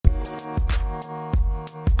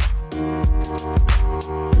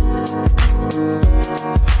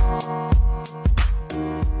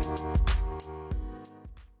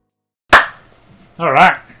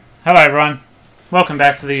Hi everyone, welcome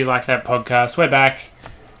back to the You Like That podcast. We're back.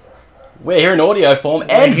 We're here in audio form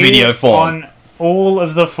and video form. On all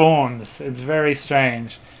of the forms. It's very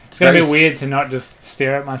strange. It's going to be weird to not just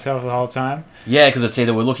stare at myself the whole time. Yeah, because it's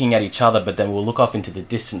either we're looking at each other, but then we'll look off into the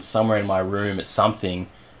distance somewhere in my room at something,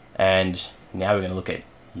 and now we're going to look at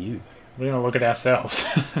you. We're going to look at ourselves.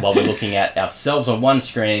 While we're looking at ourselves on one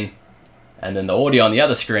screen, and then the audio on the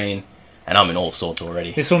other screen, and I'm in all sorts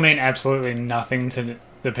already. This will mean absolutely nothing to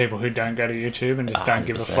the people who don't go to YouTube and just don't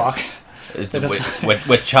give a fuck.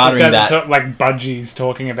 We're chartering that. Like budgies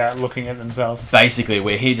talking about looking at themselves. Basically,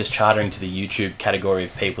 we're here just chartering to the YouTube category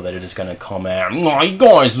of people that are just going to comment, "No, you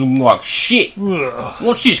guys look like shit. Ugh.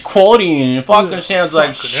 What's this quality? And it fucking sounds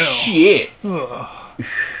like fucking shit."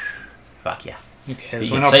 Fuck yeah. Who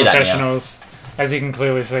cares? We're not professionals. As you can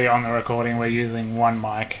clearly see on the recording, we're using one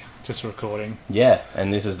mic, just recording. Yeah,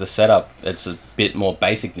 and this is the setup. It's a bit more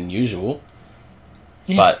basic than usual.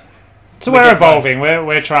 Yeah. But so we're evolving.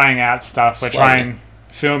 We're trying out stuff. We're trying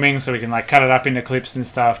filming so we can like cut it up into clips and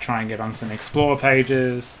stuff. Try and get on some explore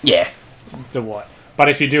pages. Yeah. The what? But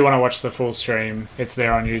if you do want to watch the full stream, it's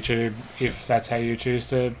there on YouTube. If that's how you choose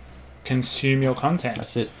to consume your content.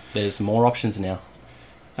 That's it. There's more options now.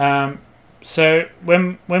 So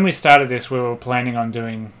when we started this, we were planning on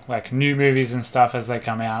doing like new movies and stuff as they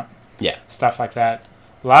come out. Yeah. Stuff like that.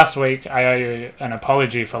 Last week, I owe you an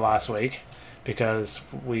apology for last week. Because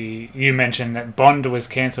you mentioned that Bond was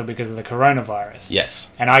cancelled because of the coronavirus.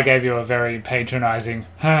 Yes. And I gave you a very patronising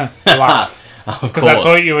laugh. Because I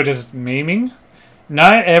thought you were just memeing.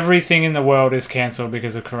 No, everything in the world is cancelled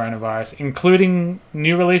because of coronavirus, including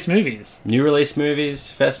new release movies. New release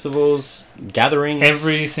movies, festivals, gatherings.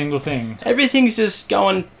 Every single thing. Everything's just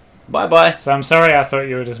going bye-bye. So I'm sorry I thought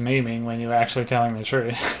you were just memeing when you were actually telling the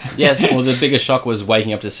truth. Yeah, well, the biggest shock was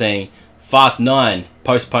waking up to seeing Fast 9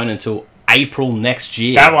 postponed until April next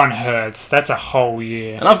year. That one hurts. That's a whole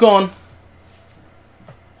year. And I've gone.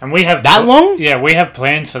 And we have that long? Yeah, we have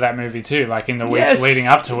plans for that movie too. Like in the weeks leading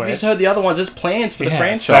up to it. You just heard the other ones. There's plans for the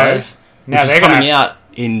franchise. So now they're coming out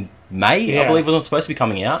in May. I believe it was supposed to be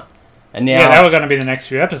coming out. And now they were going to be the next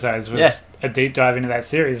few episodes. Was a deep dive into that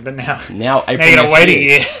series. But now April. Now you got to wait a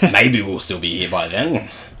year. Maybe we'll still be here by then.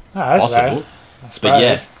 Possible. But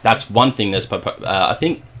yeah, that's one thing. That's I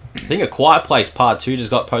think A Quiet Place Part 2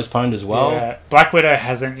 just got postponed as well. Yeah. Black Widow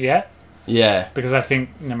hasn't yet. Yeah. Because I think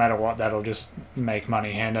no matter what, that'll just make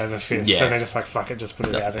money hand over fist. Yeah. So they're just like, fuck it, just put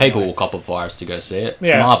it out. People will cop a virus to go see it.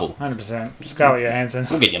 It's Marvel. 100%. Scarlett Johansson.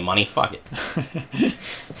 We'll get your money, fuck it.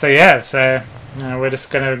 So we're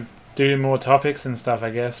just going to do more topics and stuff, I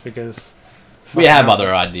guess, because... We have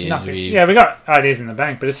other ideas. We got ideas in the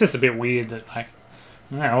bank, but it's just a bit weird that, like,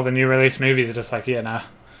 all the new release movies are just like, nah.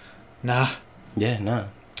 Yeah, no.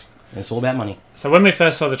 It's all about money. So when we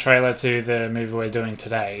first saw the trailer to the movie we're doing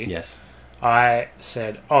today, yes, I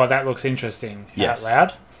said, "Oh, that looks interesting." Out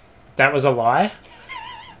loud. That was a lie.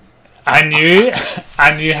 I knew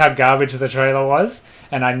how garbage the trailer was,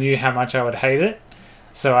 and I knew how much I would hate it.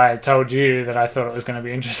 So I told you that I thought it was going to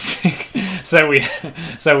be interesting. so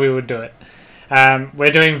we would do it.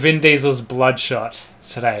 We're doing Vin Diesel's Bloodshot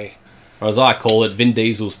today. Or as I call it, Vin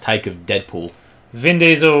Diesel's take of Deadpool. Vin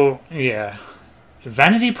Diesel, yeah.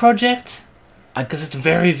 Vanity project? Because it's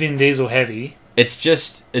very Vin Diesel heavy. It's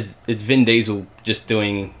Vin Diesel just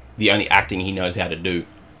doing the only acting he knows how to do.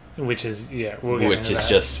 Which is,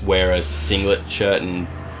 just wear a singlet shirt and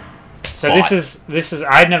So fight. This is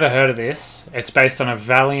I'd never heard of this. It's based on a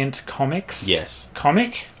Valiant Comics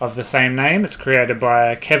comic of the same name. It's created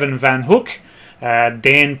by Kevin Van Hook,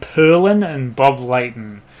 Dan Perlin, and Bob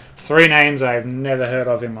Layton. 3 names I've never heard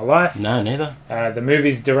of in my life. No, neither. The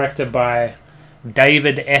movie's directed by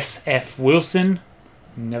David S.F. Wilson.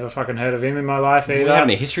 Never fucking heard of him in my life either. We're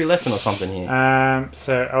having a history lesson or something here.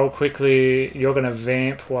 So you're going to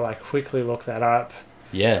vamp while I quickly look that up.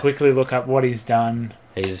 Yeah. Quickly look up what he's done.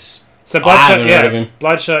 So Bloodshot,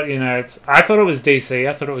 Bloodshot, I thought it was DC.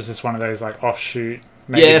 I thought it was just one of those like offshoot.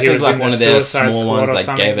 It seems like one of their small ones.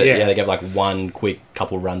 They gave it, they gave like one quick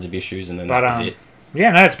couple runs of issues and then that was it. Yeah,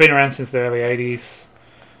 no, it's been around since the early 80s.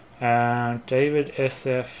 David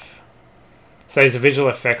S.F. So he's a visual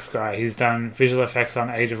effects guy. He's done visual effects on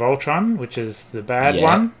Age of Ultron, which is the bad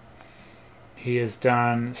one. He has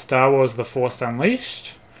done Star Wars The Force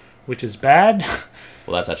Unleashed, which is bad.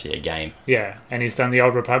 Well, that's actually a game. Yeah, and he's done The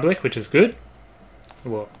Old Republic, which is good.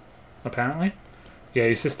 Well, apparently. Yeah,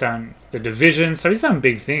 he's just done The Division, so he's done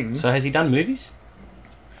big things. So has he done movies?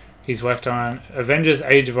 He's worked on Avengers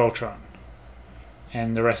Age of Ultron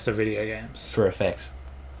and the rest of video games. For effects.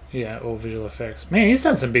 Yeah, all visual effects. Man, he's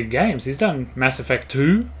done some big games. He's done Mass Effect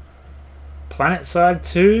 2, PlanetSide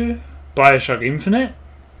 2, Bioshock Infinite.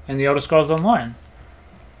 in The Elder Scrolls Online.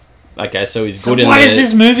 Okay, so he's So good in why does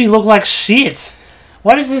this movie look like shit?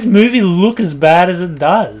 Why does this movie look as bad as it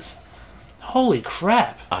does? Holy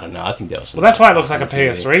crap. I don't know, I think there was some... Well, that's why it looks like a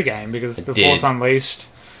PS3 game, because The did. Force Unleashed,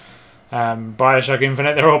 Bioshock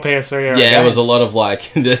Infinite, they're all PS3 era Yeah, games. there was a lot of,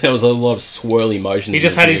 like... there was a lot of swirly motions. He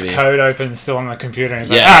just had his code open still on the computer, and he's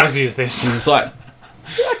like, I'll just use this. He's like,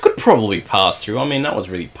 I could probably pass through. I mean, that was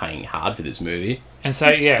really paying hard for this movie. And so,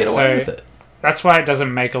 yeah, Just get away with it. That's why it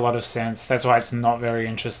doesn't make a lot of sense. That's why it's not very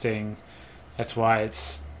interesting. That's why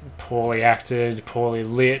it's poorly acted, poorly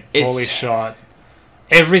lit, poorly shot.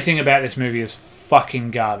 Everything about this movie is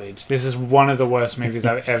fucking garbage. This is one of the worst movies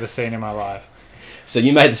I've ever seen in my life. So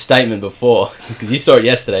you made the statement before, because you saw it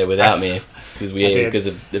yesterday without me, because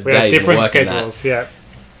of the we had days different working schedules. Yeah.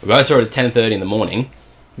 We both saw it at 10:30 in the morning.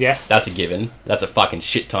 Yes. That's a given. That's a fucking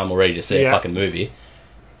shit time already to see a fucking movie.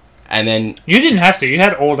 And then you didn't have to. You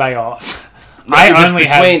had all day off.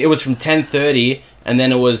 It was from 10:30, and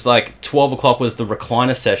then it was like 12 o'clock was the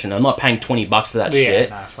recliner session. I'm not paying $20 for that shit.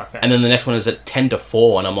 Nah, fuck that. And then the next one is at 10 to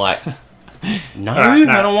 4, and I'm like, no, I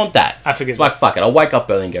don't want that. I forget. It's like, fuck it. I'll wake up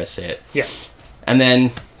early and go see it. Yeah. And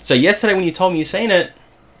then, so yesterday when you told me you've seen it,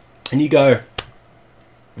 and you go,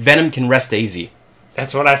 Venom can rest easy.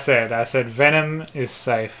 That's what I said. I said Venom is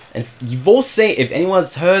safe. And you've all seen, if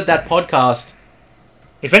anyone's heard that podcast...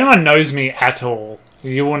 If anyone knows me at all,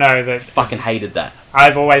 you will know that... Fucking hated that.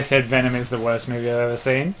 I've always said Venom is the worst movie I've ever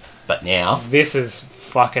seen. But now... This is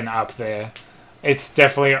fucking up there. It's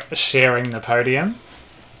definitely sharing the podium.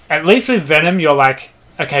 At least with Venom, you're like,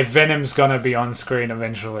 okay, Venom's gonna be on screen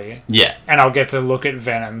eventually. Yeah. And I'll get to look at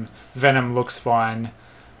Venom. Venom looks fine.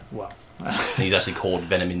 Well... He's actually called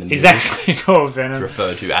Venom in the movie. He's actually called Venom. It's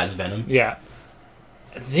referred to as Venom. Yeah.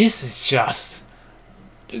 This is just...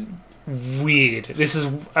 weird. This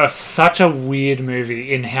is such a weird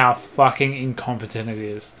movie in how fucking incompetent it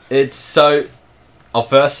is. It's so... I'll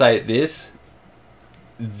first say this.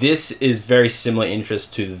 This is very similar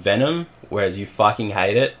interest to Venom, whereas you fucking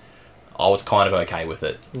hate it. I was kind of okay with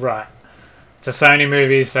it. Right. It's a Sony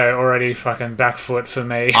movie, so already fucking back foot for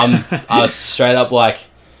me. I was straight up like...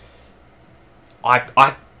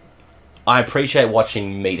 I appreciate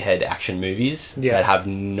watching meathead action movies that have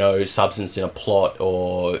no substance in a plot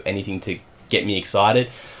or anything to get me excited.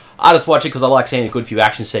 I just watch it because I like seeing a good few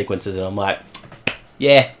action sequences, and I'm like,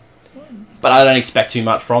 yeah, but I don't expect too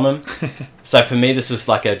much from them. So for me, this was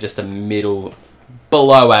like just a middle,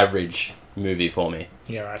 below average movie for me.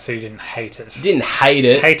 Yeah, right. So you didn't hate it. Didn't hate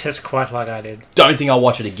it. Hate it quite like I did. Don't think I'll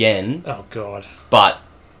watch it again. Oh god. But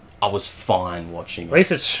I was fine watching it. At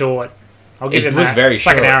least it's short. I'll give it that. It was very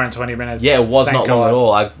short. It's like an hour and 20 minutes. Yeah, it was not long at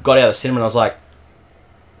all. I got out of the cinema and I was like,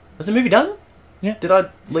 was the movie done? Yeah. Did I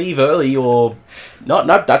leave early or... No,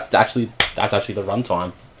 that's actually the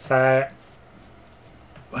runtime. So,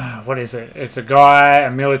 what is it? It's a guy, a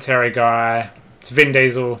military guy. It's Vin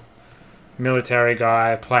Diesel, military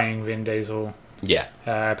guy playing Vin Diesel. Yeah.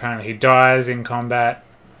 Apparently he dies in combat.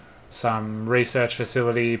 Some research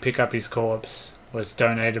facility pick up his corpse. Was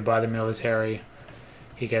donated by the military.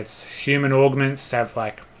 He gets human augments to have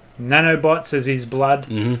like nanobots as his blood,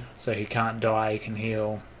 so he can't die, he can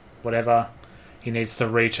heal, whatever. He needs to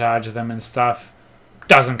recharge them and stuff.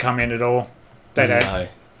 Doesn't come in at all. They don't. No.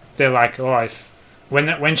 They're like, oh,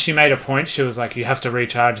 when she made a point, she was like, you have to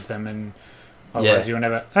recharge them, and otherwise you'll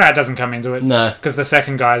never. It doesn't come into it. No, because the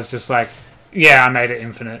second guy's just like, yeah, I made it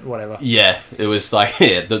infinite, whatever. Yeah, it was like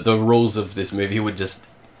the rules of this movie would just.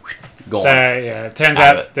 So yeah, it turns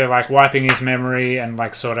out they're like wiping his memory and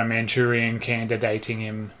like sort of Manchurian candidating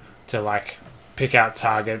him to like pick out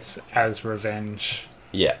targets as revenge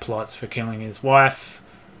plots for killing his wife,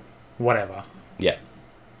 whatever. Yeah,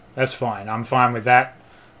 that's fine. I'm fine with that.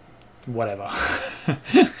 Whatever.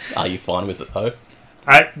 Are you fine with it though?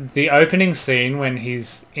 The opening scene when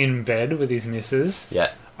he's in bed with his missus.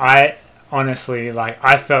 Yeah. I honestly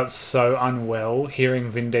I felt so unwell hearing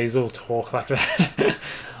Vin Diesel talk like that.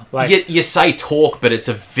 You say talk, but it's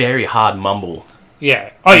a very hard mumble.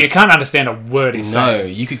 Yeah. Oh, you can't understand a word he's saying. No,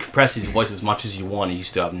 you could compress his voice as much as you want and you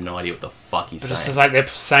still have no idea what the fuck he's saying. It's just like they're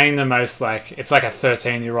saying the most it's like a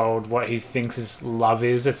 13-year-old what he thinks his love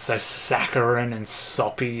is. It's so saccharine and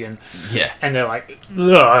soppy and... Yeah. And they're like,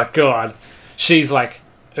 oh, God. She's like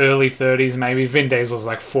early 30s maybe. Vin Diesel's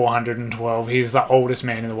like 412. He's the oldest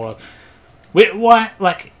man in the world. Why,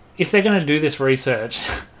 if they're going to do this research...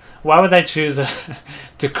 Why would they choose a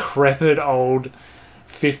decrepit old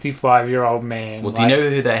 55-year-old man? Well, do you know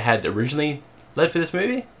who they had originally led for this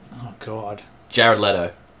movie? Oh, God. Jared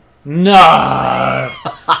Leto. No!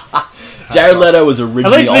 Jared Leto was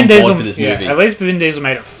originally on board for this movie. At least Vin Diesel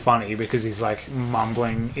made it funny because he's like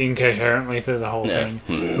mumbling incoherently through the whole thing,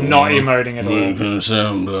 not emoting at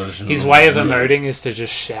all. His way of emoting is to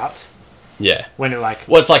just shout. Yeah. When it like...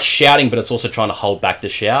 Well, it's like shouting, but it's also trying to hold back the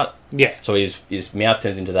shout. Yeah. So his mouth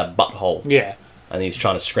turns into that butthole. Yeah. And he's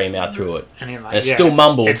trying to scream out through it. And, and it's still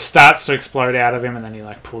mumbled. It starts to explode out of him, and then he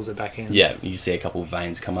like pulls it back in. Yeah, you see a couple of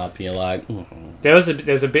veins come up, and you're like... There's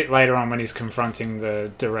a bit later on when he's confronting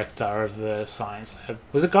the director of the science lab.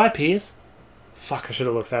 Was it Guy Pearce? Fuck, I should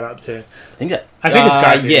have looked that up too. I think it's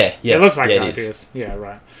Guy Pearce. Yeah. It looks like Guy Pearce. Yeah,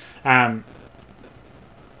 right.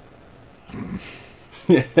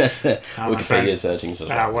 Wikipedia searching.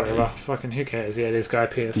 Whatever. Fucking who cares? Yeah, it is Guy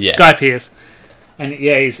Pearce. Yeah. Guy Pearce. And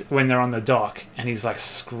yeah, he's when they're on the dock and he's like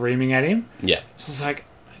screaming at him. Yeah. So it's like,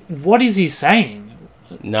 what is he saying?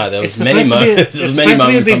 No, there was many moments. There was many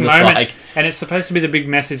moments. And it's supposed to be the big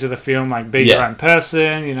message of the film, like be your own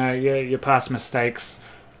person. You know, your past mistakes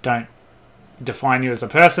don't define you as a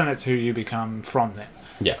person. It's who you become from them.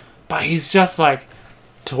 Yeah. But he's just like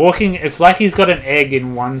talking. It's like he's got an egg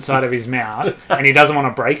in one side of his mouth and he doesn't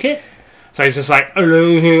want to break it. So he's just like,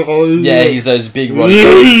 yeah, he's those big Roddy.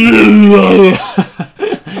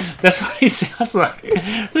 That's what he sounds like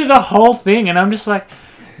through the whole thing, and I'm just like,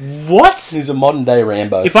 what? He's a modern day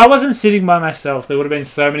Rambo. If I wasn't sitting by myself, there would have been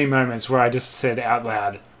so many moments where I just said out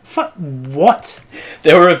loud, what?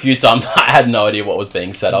 There were a few times I had no idea what was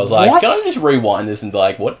being said. I was like, can I just rewind this and be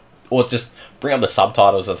like, what? Or just bring up the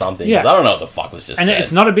subtitles or something. Yeah. I don't know what the fuck was just said. And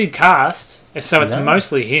it's not a big cast, so it's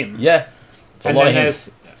mostly him. Yeah. It's a lot of him.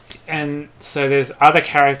 And so there's other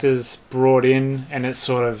characters brought in, and it's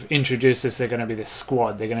sort of introduced as they're going to be this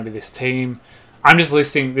squad, they're going to be this team. I'm just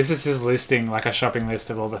listing, this is just listing like a shopping list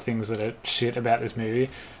of all the things that are shit about this movie.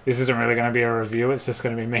 This isn't really going to be a review, it's just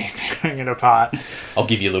going to be me tearing it apart. I'll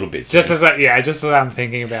give you a little bit. Just as I'm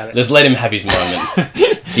thinking about it. Just let him have his moment.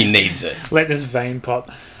 He needs it. Let this vein pop.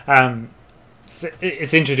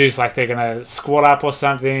 It's introduced like they're going to squat up or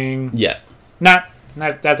something. Yeah. No,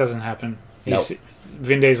 that doesn't happen. Nope.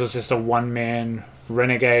 Vin Diesel's just a one-man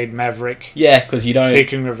renegade maverick. Yeah, because you don't...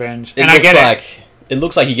 Seeking revenge. It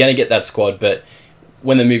looks like you're going to get that squad, but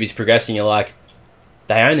when the movie's progressing, you're like,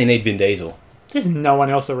 they only need Vin Diesel. There's no one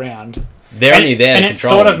else around. They're only there to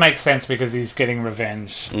control him. And it sort of makes sense because he's getting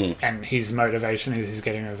revenge, and his motivation is he's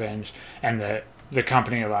getting revenge. And the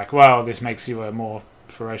company are like, well, this makes you a more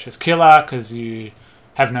ferocious killer because you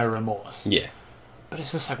have no remorse. Yeah. But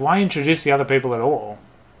it's just like, why introduce the other people at all?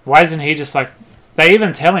 Why isn't he just like... They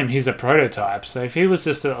even tell him he's a prototype, so if he was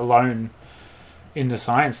just alone in the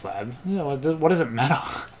science lab, what does it matter?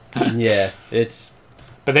 Yeah, it's...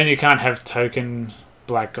 But then you can't have token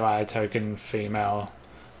black guy, token female,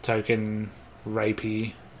 token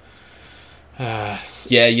rapey. Yeah,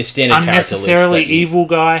 your standard character list. Unnecessarily evil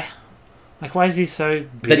guy. Like, why is he so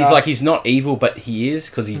bitter? That he's not evil, but he is,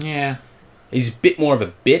 because he's a bit more of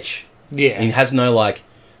a bitch. Yeah. And he has no, like,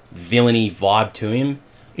 villainy vibe to him.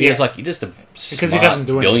 He's like, you're just a smart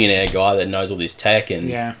billionaire guy that knows all this tech,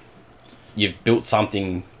 and you've built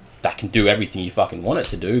something that can do everything you fucking want it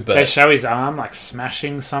to do. But they show his arm like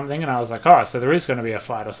smashing something, and I was like, oh, so there is going to be a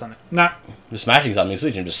fight or something. No, just smashing something, so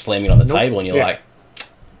you can just slam it on the table, and you're like,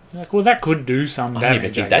 well, that could do some damage. I don't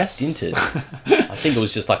even think that dented. I think it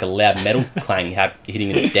was just like a loud metal clang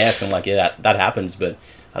hitting the desk. I'm like, yeah, that happens, but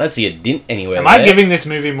I don't see a dent anywhere. Am I giving this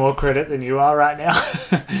movie more credit than you are right now?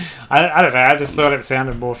 I don't know. I just thought it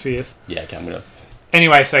sounded more fierce. Yeah, okay, I'm gonna.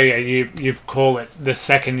 Anyway, so yeah, you call it the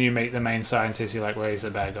second you meet the main scientist. You're like, well, he's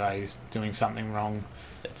the bad guy. He's doing something wrong.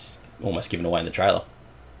 It's almost given away in the trailer.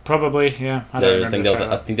 Probably, yeah. I think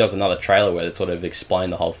there was another trailer where it sort of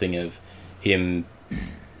explained the whole thing of him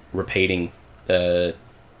repeating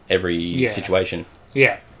every situation.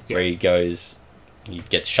 Yeah. Where he gets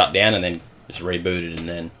shut down and then it's rebooted, and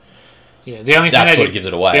then the only thing that sort of gives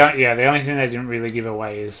it away. The only thing they didn't really give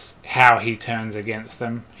away is how he turns against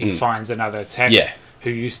them. He finds another tech who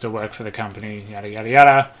used to work for the company, yada yada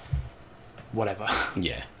yada. Whatever.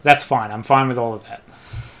 Yeah. That's fine. I'm fine with all of that.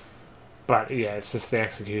 But yeah, it's just the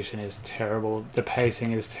execution is terrible. The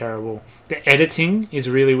pacing is terrible. The editing is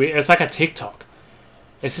really weird. It's like a TikTok.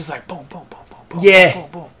 It's just like boom, boom, boom, boom, boom. Yeah.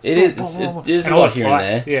 Boom, boom, it boom, is. Boom, boom, boom. It is a lot here and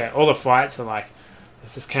there. Yeah, all the fights are like,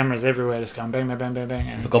 there's just cameras everywhere just going bang, bang, bang, bang, bang.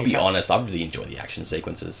 And look, I'll be honest, I really enjoy the action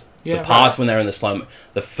sequences. Yeah, the parts when they're in the slow,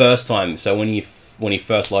 the first time, so when he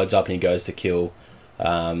first loads up and he goes to kill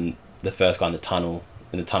the first guy in the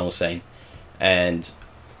tunnel scene, and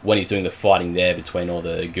when he's doing the fighting there between all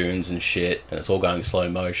the goons and shit, and it's all going slow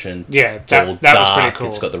motion. Yeah, it's all that dark, was pretty cool.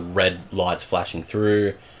 It's got the red lights flashing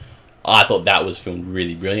through. I thought that was filmed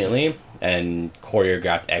really brilliantly and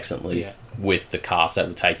choreographed excellently. Yeah. with the cast that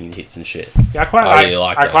were taking hits and shit. Yeah, I quite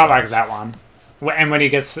like that one. And when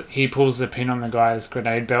he pulls the pin on the guy's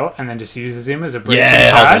grenade belt and then just uses him as a breaching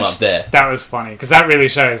charge. Holds him up there. That was funny because that really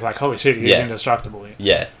shows like, holy shit, he's indestructible.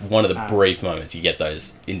 Yeah, one of the brief moments you get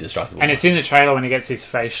those indestructible. And it's in the trailer when he gets his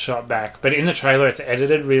face shot back, but in the trailer it's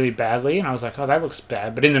edited really badly, and I was like, oh, that looks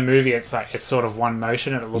bad. But in the movie, it's like it's sort of one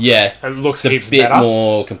motion, and it looks it's a bit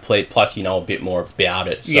more complete. Plus, you know a bit more about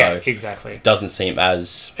it. So yeah, exactly. It doesn't seem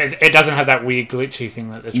as it doesn't have that weird glitchy thing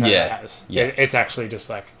that the trailer has. Yeah, it's actually just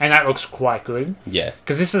like, and that looks quite good. Yeah,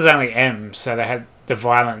 because this is only M, so they had the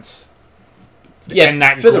violence. Yeah, and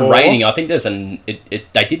that for the rating, I think there's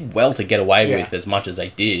they did well to get away with as much as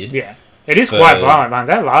they did. Yeah, it is quite violent, man.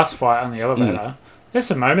 That last fight on the elevator, there's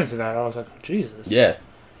some moments of that I was like, oh, Jesus. Yeah,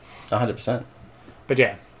 100%. But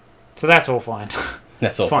yeah, so that's all fine.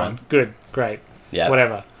 That's all fine. Good, great. Yeah,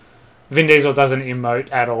 whatever. Vin Diesel doesn't emote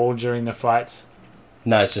at all during the fights.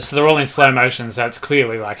 No, it's just... So they're all in slow motion, so it's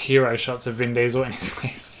clearly like hero shots of Vin Diesel and his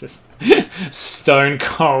face just stone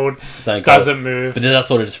cold, doesn't move. But does that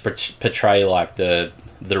sort of just portray like the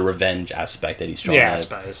revenge aspect that he's trying to... Yeah, I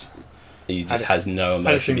suppose. He just has no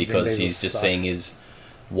emotion because he's just seeing his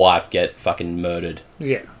wife get fucking murdered.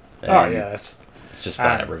 Yeah. And it's just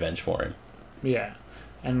flat out revenge for him. Yeah.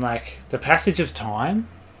 And like, the passage of time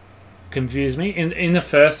confused me. In the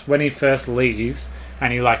first, when he first leaves...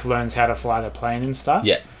 And he like learns how to fly the plane and stuff.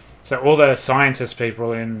 Yeah. So all the scientist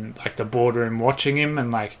people in like the boardroom watching him and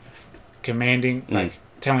like commanding, like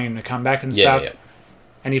telling him to come back and stuff. Yeah.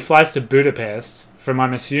 And he flies to Budapest from,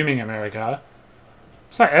 I'm assuming, America.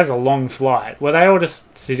 It's like, that's a long flight. Were they all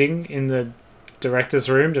just sitting in the director's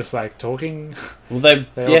room, just like talking? Well, they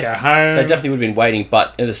all go home. They definitely would have been waiting,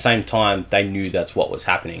 but at the same time, they knew that's what was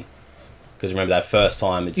happening. Because remember that first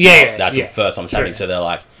time, it's the first time it's happening. So they're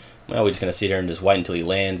like, well, we're just going to sit here and just wait until he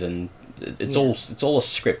lands, and it's all a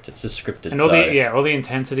script. It's just scripted. And all the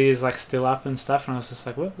intensity is like still up and stuff. And I was just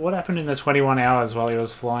like, what happened in the 21 hours while he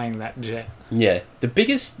was flying that jet? Yeah, the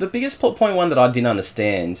biggest plot point one that I didn't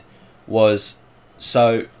understand was,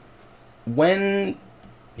 so when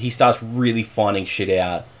he starts really finding shit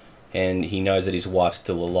out, and he knows that his wife's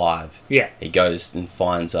still alive. Yeah, he goes and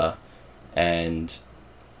finds her, and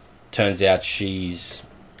turns out she's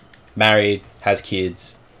married, has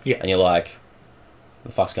kids. Yeah. And you're like, what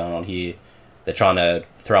the fuck's going on here? They're trying to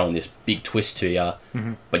throw in this big twist to you,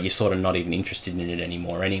 but you're sort of not even interested in it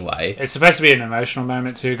anymore anyway. It's supposed to be an emotional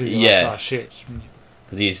moment too, because you're like, oh shit.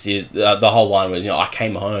 Because the whole line was, I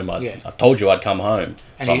came home. I told you I'd come home,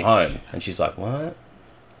 so I'm home. And she's like, what?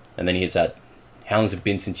 And then he hits that, how long's it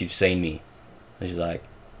been since you've seen me? And she's like,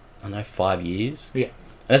 I don't know, 5 years? Yeah. And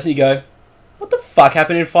that's when you go, what the fuck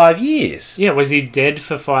happened in 5 years? Yeah, was he dead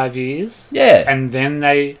for 5 years? Yeah. And then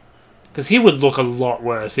they... Because he would look a lot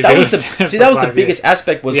worse if that he was the biggest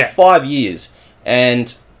aspect was 5 years.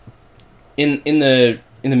 And in the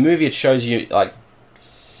movie it shows you like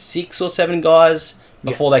 6 or 7 guys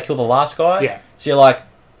before they kill the last guy. Yeah. So you're like,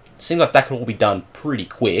 it seems like that could all be done pretty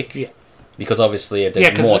quick. Yeah. Because obviously if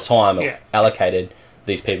there's more time allocated,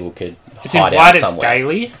 these people could hide out somewhere. It's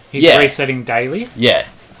daily. He's resetting daily. Yeah.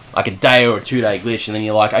 Like a day or a 2-day glitch, and then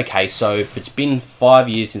you're like, okay, so if it's been 5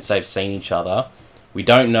 years since they've seen each other, we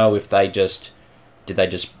don't know if did they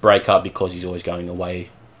just break up because he's always going away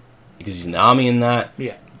because he's in the army and that?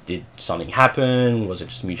 Yeah. Did something happen? Was it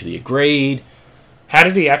just mutually agreed? How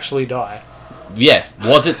did he actually die? Yeah.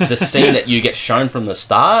 Was it the scene that you get shown from the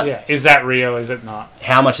start? Yeah. Is that real? Is it not?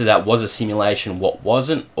 How much of that was a simulation? What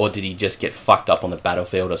wasn't? Or did he just get fucked up on the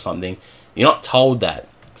battlefield or something? You're not told that.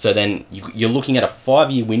 So then you're looking at a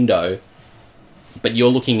 5-year window, but you're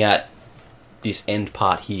looking at this end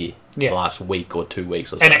part here, the last week or 2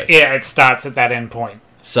 weeks or so. And it starts at that end point.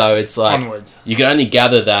 So it's like onwards. You can only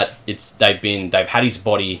gather that they've had his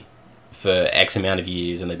body for X amount of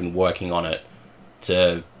years, and they've been working on it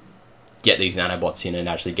to get these nanobots in and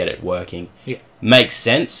actually get it working. Yeah, makes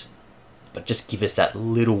sense, but just give us that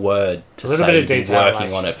little word to say you've been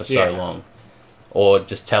working on it for so long, or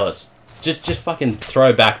just tell us. Just fucking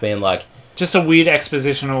throw back being like... Just a weird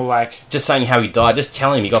expositional, like... Just saying how he died. Just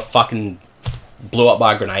tell him he got fucking blew up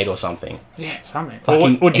by a grenade or something. Yeah, something.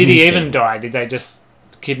 Or did he even die? Did they just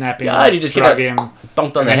kidnap him? Yeah, he just drug him,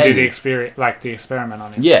 dunked on the head. And do the experiment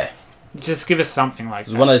on him? Yeah. Just give us something like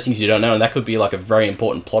that. It's one of those things you don't know, and that could be like a very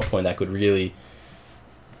important plot point that could really...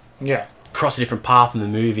 Yeah. Cross a different path in the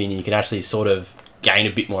movie, and you can actually sort of... gain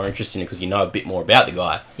a bit more interest in it because you know a bit more about the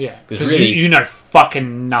guy. Yeah, because really, you know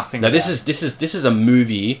fucking nothing. No, this is a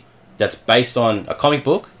movie that's based on a comic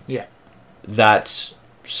book. Yeah, that's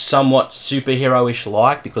somewhat superhero-ish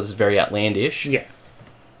like because it's very outlandish. Yeah,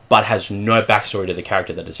 but has no backstory to the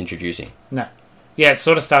character that it's introducing. No, Yeah, it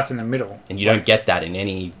sort of starts in the middle. And you don't get that in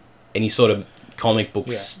any sort of comic book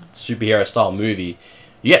superhero style movie.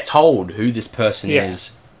 You get told who this person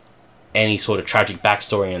is, any sort of tragic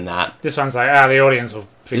backstory in that. This one's like, the audience will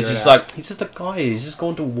figure it out. Like, he's just a guy, he's just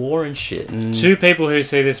gone to war and shit. And 2 people who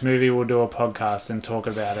see this movie will do a podcast and talk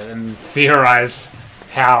about it and theorize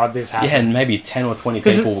how this happened. Yeah, and maybe 10 or 20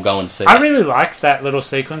 people will go and see it. I really liked that little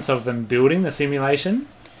sequence of them building the simulation.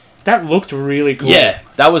 That looked really cool. Yeah,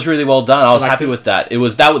 that was really well done. I was happy with that. It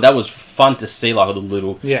was that was fun to see, like, all the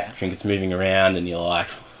little trinkets moving around, and you're like...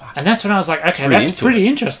 And that's when I was like, okay, that's pretty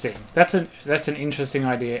interesting. That's an interesting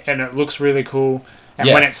idea, and it looks really cool. And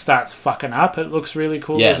when it starts fucking up, it looks really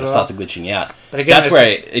cool as well. Yeah, it starts glitching out. But again, that's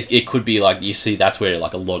where it could be, like, you see, that's where,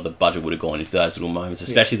 like, a lot of the budget would have gone into those little moments,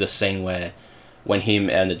 especially the scene where when him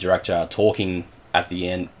and the director are talking at the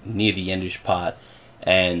end, near the endish part,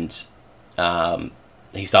 and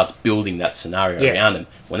he starts building that scenario around him.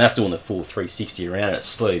 When that's doing the full 360 around it,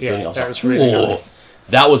 slowly building, I was like, really nice.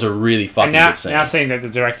 That was a really fucking good scene. Now seeing that the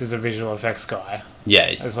director's a visual effects guy,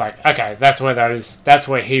 it's like, okay, that's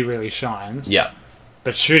where he really shines. Yeah.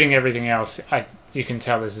 But shooting everything else, you can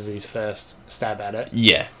tell this is his first stab at it.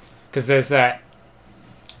 Yeah. Because there's that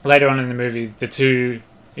later on in the movie, the 2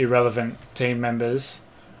 irrelevant team members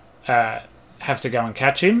have to go and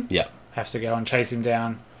catch him. Yeah. Have to go and chase him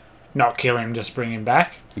down, not kill him, just bring him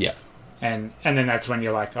back. Yeah. And then that's when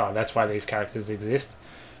you're like, oh, that's why these characters exist.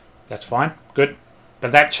 That's fine, good.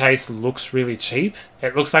 But that chase looks really cheap.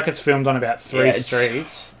 It looks like it's filmed on about 3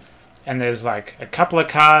 streets, and there's like a couple of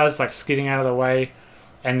cars like skidding out of the way,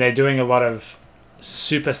 and they're doing a lot of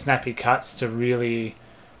super snappy cuts to really,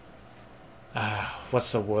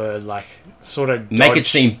 what's the word, like sort of make it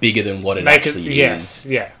seem bigger than what it actually is. Yes,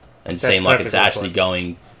 yeah, and seem like it's actually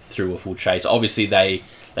going through a full chase. Obviously, they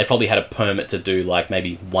probably had a permit to do like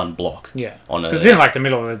maybe 1 block. Yeah, because it's in like the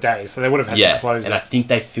middle of the day, so they would have had to close it. And I think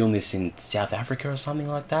they filmed this in South Africa or something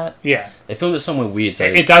like that. Yeah, they filmed it somewhere weird. So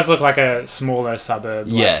it does look like a smaller suburb.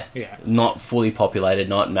 Yeah, not fully populated,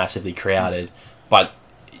 not massively crowded, but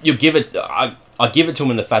you give it. I give it to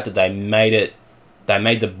them in the fact that they made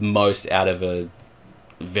the most out of a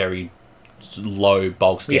very low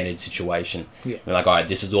bulk standard situation. Yeah, they're like, all right,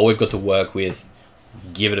 this is all we've got to work with.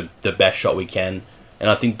 Give it the best shot we can. And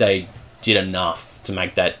I think they did enough to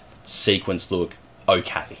make that sequence look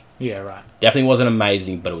okay. Yeah, right. Definitely wasn't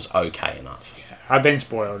amazing, but it was okay enough. Yeah, I've been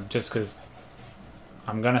spoiled just because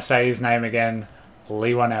I'm going to say his name again.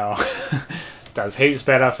 Lee Wanell does heaps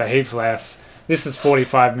better for heaps less. This is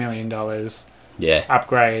 $45 million. Yeah.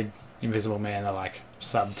 Upgrade, Invisible Man are like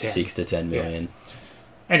sub 10. 6 to 10 million. Yeah.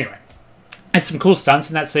 Anyway. There's some cool stunts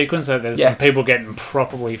in that sequence. So there's some people getting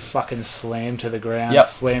properly fucking slammed to the ground,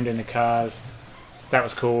 slammed into cars. That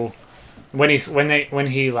was cool. When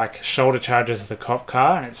he like shoulder charges the cop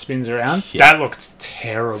car and it spins around, that looked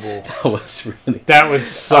terrible. That was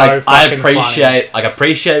so fucking funny. I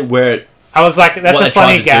appreciate where it... I was like, that's a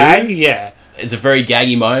funny gag. Yeah. It's a very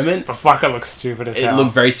gaggy moment. But fuck, it looks stupid as hell. It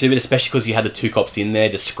looked very stupid, especially because you had the 2 cops in there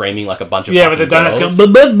just screaming like a bunch of with the donuts going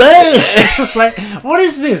it's just like, what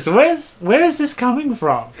is this? Where is this coming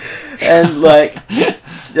from? And like,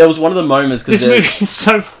 there was one of the moments... This movie is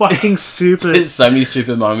so fucking stupid. There's so many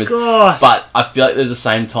stupid moments. God. But I feel like at the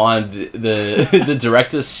same time, the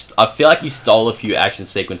director... I feel like he stole a few action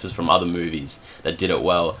sequences from other movies that did it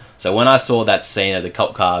well. So when I saw that scene of the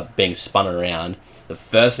cop car being spun around... The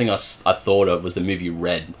first thing I thought of was the movie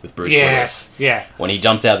Red with Bruce Willis. Yeah. When he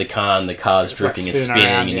jumps out of the car and the car's drifting and spinning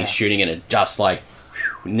around, and he's shooting and it just like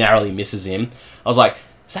narrowly misses him. I was like,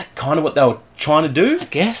 is that kind of what they were trying to do? I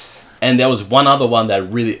guess. And there was one other one that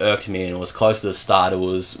really irked me, and it was close to the start. It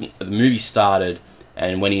was the movie started,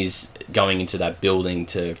 and when he's going into that building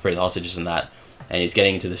to free the hostages and that, and he's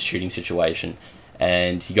getting into the shooting situation,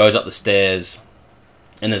 and he goes up the stairs,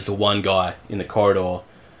 and there's the one guy in the corridor,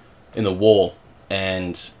 in the wall.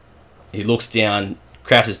 And he looks down,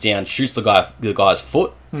 crouches down, shoots the guy's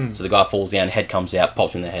foot. So the guy falls down, head comes out,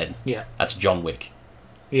 pops him in the head. Yeah. That's John Wick.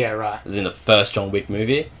 Yeah, right. It was in the first John Wick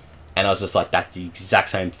movie. And I was just like, that's the exact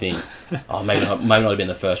same thing. Maybe not have been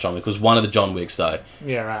the first John Wick. It was one of the John Wicks, though.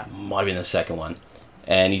 Yeah, right. Might have been the second one.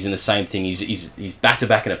 And he's in the same thing. He's back to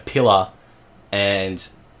back in a pillar. And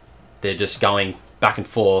they're just going back and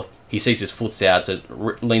forth. He sees his foot's out, so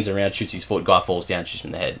leans around, shoots his foot. Guy falls down, shoots him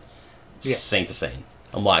in the head. Yeah. Scene for scene.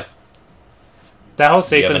 I'm like, that whole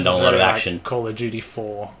sequence is a lot of action. Like Call of Duty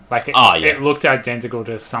 4. Like, it looked identical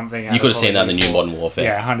to something. You could have seen that in the new Modern Warfare.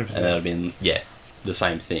 Yeah, 100%. And that would have been the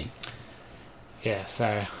same thing. Yeah.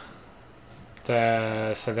 So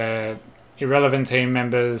the irrelevant team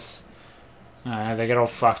members, they get all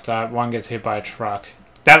fucked up. One gets hit by a truck.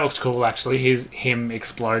 That looked cool, actually. Him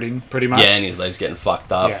exploding, pretty much. Yeah, and his legs getting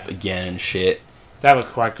fucked up again and shit. That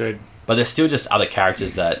looked quite good. But there's still just other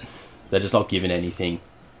characters that they're just not given anything.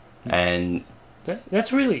 And...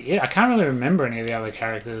 That's really it. I can't really remember any of the other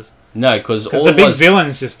characters. No, because all the big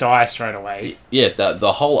villains just die straight away. Yeah,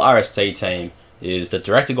 the whole RST team is the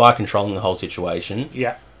director guy controlling the whole situation.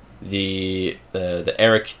 Yeah. The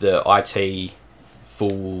Eric, the IT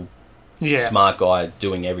full smart guy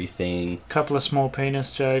doing everything. Couple of small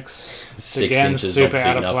penis jokes. 6 Again, inches, super not big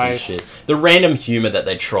out of enough place. and shit. The random humour that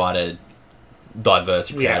they try to diverse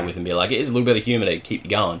the crowd with and be like, it is a little bit of humour to keep you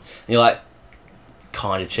going. And you're like,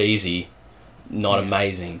 kind of cheesy, not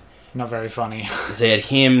amazing. Not very funny. So you had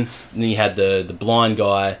him, and then you had the blind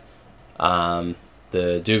guy, the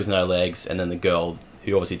dude with no legs, and then the girl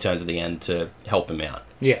who obviously turns at the end to help him out.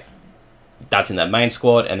 Yeah. That's in that main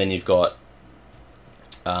squad, and then you've got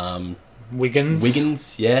Wiggins.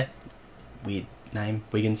 Wiggins, yeah. Weird name,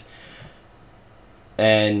 Wiggins.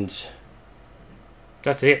 And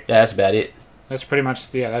that's it. Yeah, that's about it. That's pretty much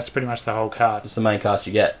the whole cast. It's the main cast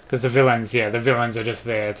you get. Because the villains are just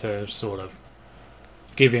there to sort of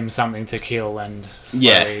give him something to kill and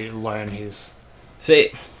slowly learn his...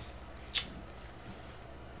 See,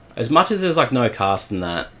 as much as there's like no cast in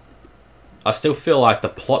that, I still feel like the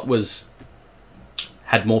plot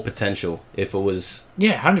had more potential if it was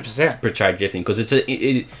 100% portrayed differently, because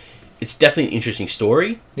it's definitely an interesting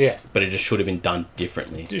story. Yeah, but it just should have been done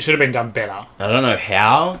differently. It should have been done better. I don't know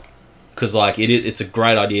how, because like it's a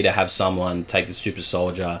great idea to have someone take the super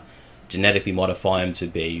soldier, genetically modify him to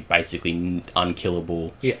be basically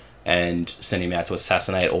unkillable, and send him out to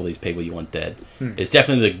assassinate all these people you want dead. It's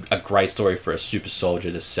definitely a great story for a super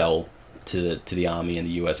soldier to sell to the army and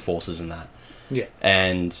the US forces and that. Yeah,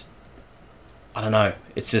 and I don't know,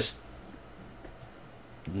 it's just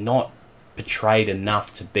not portrayed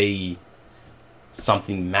enough to be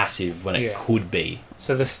something massive when it could be.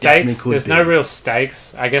 So the stakes, there's no real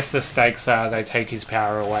stakes. I guess the stakes are they take his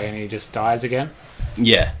power away and he just dies again.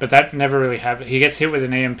 Yeah. But that never really happened. He gets hit with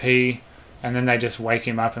an EMP and then they just wake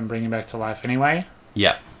him up and bring him back to life anyway.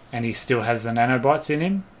 Yeah. And he still has the nanobots in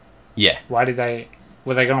him. Yeah. Were they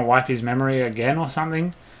going to wipe his memory again or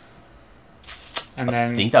something? And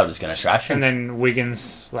I think they were just going to trash him. And then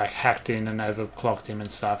Wiggins hacked in and overclocked him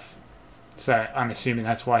and stuff. So I'm assuming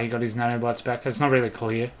that's why he got his nanobots back. It's not really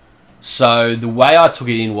clear. So the way I took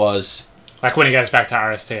it in was... when he goes back to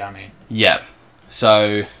RST, I mean. Yeah.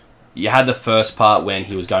 So you had the first part when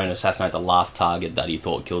he was going to assassinate the last target that he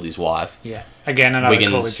thought killed his wife. Yeah. Again, another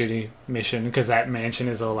Call of Duty mission, because that mansion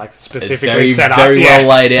is all specifically set up. Very well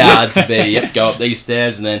laid out to be, go up these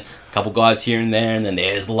stairs and then a couple guys here and there and then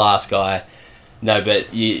there's the last guy. No,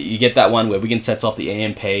 but you get that one where Wiggins sets off the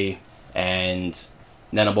EMP and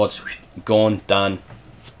nanobots gone, done,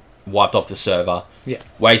 wiped off the server. Yeah.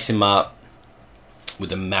 Wakes him up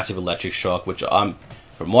with a massive electric shock, which from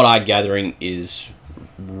what I'm gathering is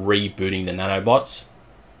rebooting the nanobots.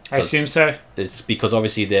 I assume so. It's because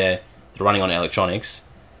obviously they're running on electronics,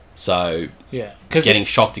 so yeah, getting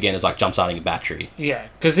shocked again is like jump starting a battery. Yeah,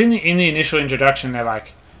 because in the initial introduction they're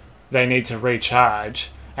they need to recharge,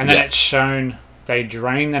 and then it's shown they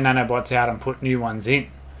drain the nanobots out and put new ones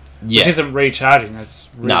in. Yeah. Which isn't recharging, it's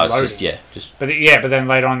reloading. No, it's just... But then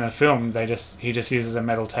later on in the film, he just uses a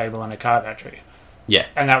metal table and a car battery. Yeah.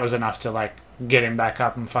 And that was enough to, get him back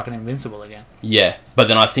up and fucking invincible again. Yeah, but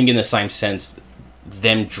then I think in the same sense,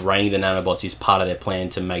 them draining the nanobots is part of their plan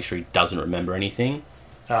to make sure he doesn't remember anything.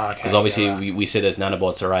 Oh, okay. Because obviously we said as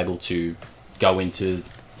nanobots are able to go into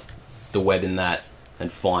the web in that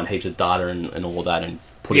and find heaps of data and all that and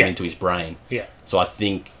put it into his brain. Yeah. So I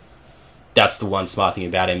think that's the one smart thing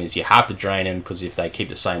about him is you have to drain him, because if they keep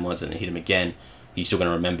the same ones and hit him again, he's still going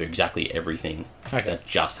to remember exactly everything that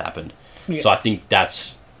just happened. Yeah. So I think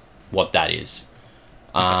that's what that is.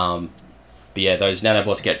 But yeah, those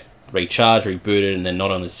nanobots get recharged, rebooted, and they're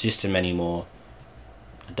not on the system anymore.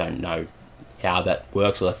 I don't know how that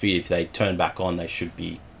works. I feel if they turn back on, they should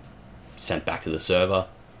be sent back to the server,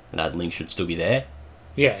 and that link should still be there.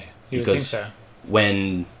 Yeah, you would think so.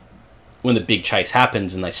 When the big chase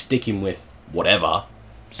happens and they stick him with whatever,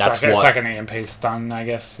 it's like an EMP stun, I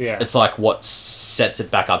guess. Yeah, it's like what sets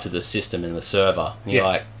it back up to the system and the server. And you're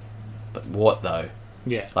like, but what though?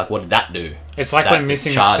 Yeah, what did that do? It's like we're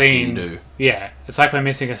missing a scene. Do. Yeah, it's like we're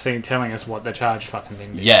missing a scene telling us what the charge fucking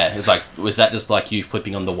thing did. Yeah, it's like, was that just like you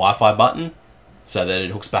flipping on the Wi-Fi button so that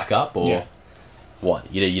it hooks back up, or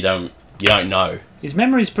what? You don't know. His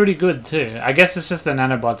memory's pretty good too. I guess it's just the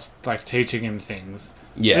nanobots teaching him things.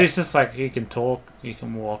 Yeah. But it's just he can talk, he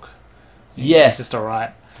can walk. Yeah. It's just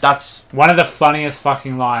alright. That's one of the funniest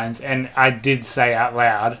fucking lines, and I did say out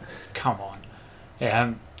loud, come on.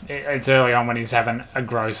 Yeah, it's early on when he's having a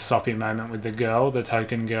gross soppy moment with the girl, the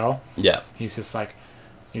token girl. Yeah. He's just like,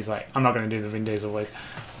 I'm not going to do the Vin Diesel voice,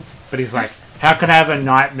 but he's like, how can I have a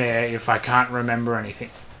nightmare if I can't remember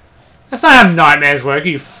anything? That's not how nightmares work,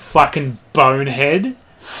 you fucking bonehead.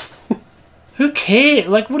 Who cares?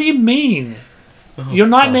 Like, what do you mean? Your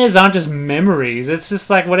nightmares aren't just memories. It's just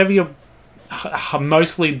like whatever your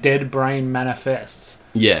mostly dead brain manifests.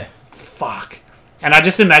 Yeah. Fuck. And I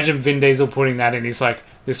just imagine Vin Diesel putting that in. He's like,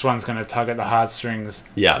 this one's going to tug at the heartstrings.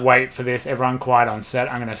 Yeah. Wait for this. Everyone quiet on set.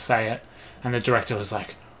 I'm going to say it. And the director was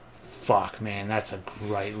like, fuck, man, that's a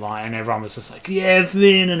great line. And everyone was just like, yeah,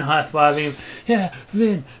 Vin, and high-fiving him. Yeah,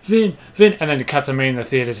 Vin. And then it cut to me in the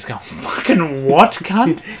theatre just going, fucking what,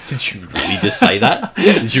 cunt? Did you really just say that?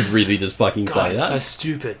 Did you really just fucking say that? So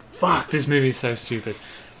stupid. Fuck, this movie's so stupid.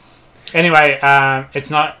 Anyway,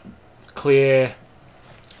 it's not clear.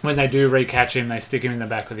 When they do recatch him, they stick him in the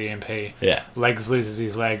back with the EMP. Yeah. Legs loses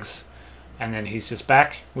his legs. And then he's just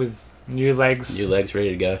back with new legs. New legs ready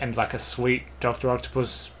to go. And like a sweet Dr.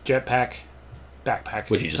 Octopus backpack.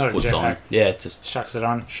 Which he just puts on. Yeah, just shucks it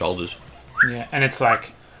on. Shoulders. Yeah, and it's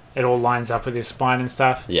like, it all lines up with his spine and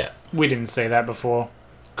stuff. Yeah. We didn't see that before.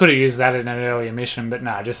 Could have used that in an earlier mission, but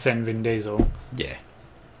nah, just send Vin Diesel. Yeah.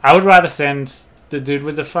 I would rather send the dude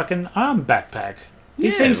with the fucking arm backpack. He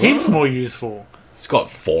seems heaps more useful. It's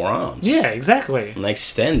got 4 arms. Yeah, exactly. And they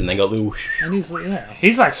extend and they got little... And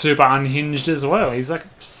he's like super unhinged as well. He's like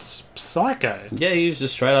psycho. Yeah, he's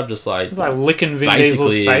just straight up just like... He's like licking Vin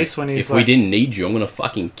Diesel's face when he's if we didn't need you, I'm going to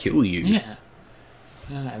fucking kill you. Yeah.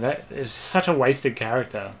 No, that is such a wasted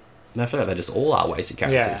character. I feel like they just all are wasted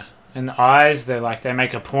characters. Yeah. And the eyes, they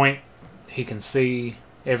make a point. He can see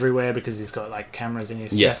everywhere because he's got like cameras in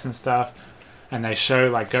his chest and stuff. And they show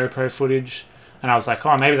like GoPro footage. And I was like,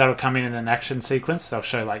 oh, maybe that'll come in an action sequence. They'll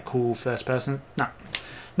show, like, cool first person. No,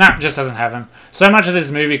 it just doesn't happen. So much of this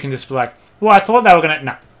movie can just be like, well, I thought they were going to...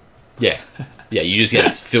 No. Yeah. Yeah, you just get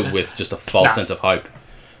filled with just a false sense of hope.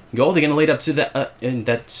 You go, oh, they're going to lead up to that, and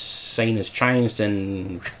that scene has changed,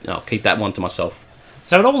 and I'll keep that one to myself.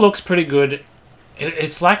 So it all looks pretty good.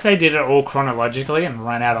 It's like they did it all chronologically and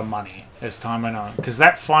ran out of money as time went on. Because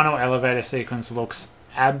that final elevator sequence looks...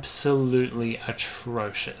 absolutely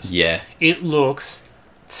atrocious. Yeah. It looks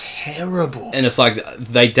terrible. And it's like,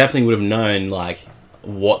 they definitely would have known, like,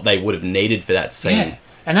 what they would have needed for that scene. Yeah.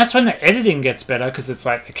 And that's when the editing gets better, because it's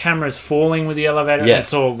like the camera's falling with the elevator, and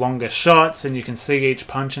it's all longer shots, and you can see each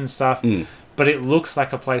punch and stuff. But it looks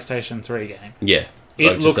like a PlayStation 3 game. Yeah.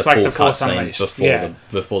 It looks like the Force Unleashed.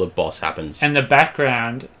 Before the boss happens. And the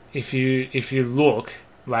background, if you look,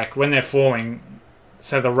 like, when they're falling,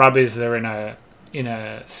 so the rub is they're in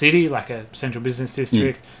a city, like a central business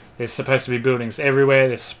district. There's supposed to be buildings everywhere.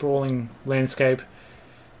 There's sprawling landscape.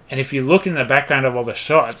 And if you look in the background of all the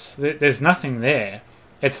shots, there's nothing there.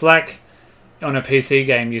 It's like on a PC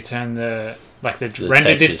game, you turn the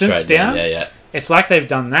render distance down. Yeah. It's like they've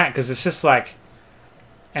done that, because it's just like...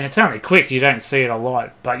 And it's only quick, you don't see it a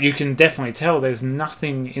lot. But you can definitely tell there's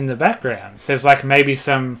nothing in the background. There's like maybe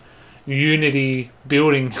some Unity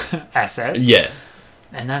building assets. Yeah.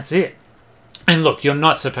 And that's it. And look, you're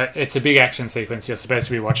not supposed... It's a big action sequence. You're supposed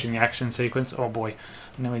to be watching the action sequence. Oh boy.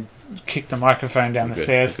 And then we kicked the microphone down the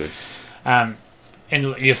stairs. Good. And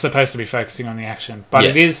you're supposed to be focusing on the action. But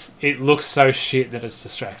it looks so shit that it's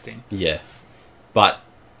distracting. Yeah. But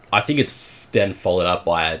I think it's then followed up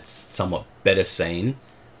by a somewhat better scene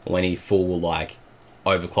when he full, like,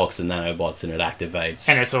 overclocks the nanobots and it activates.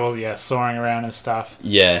 And it's all, soaring around and stuff.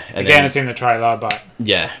 Yeah. And again, it's in the trailer, but...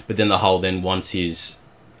 Yeah, but then once his...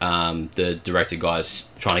 the director guy's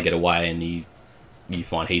trying to get away, and you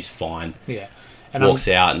find he's fine. Yeah. And walks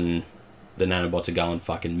out, and the nanobots are going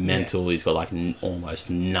fucking mental. He's got like almost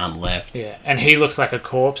none left. Yeah, and he looks like a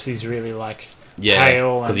corpse. He's really like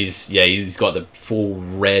pale. Because he's got the full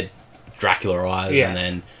red Dracula eyes, and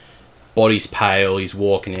then body's pale. He's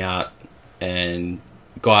walking out, and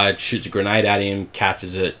guy shoots a grenade at him,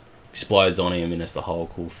 catches it, explodes on him, and it's the whole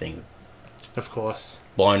cool thing. Of course.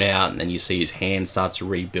 Blown out, and then you see his hand starts to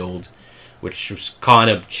rebuild, which was kind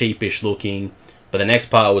of cheapish looking. But the next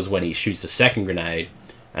part was when he shoots the second grenade,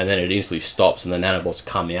 and then it instantly stops, and the nanobots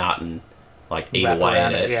come out and like eat away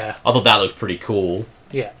at it. Yeah. I thought that looked pretty cool.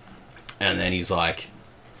 Yeah. And then he's like,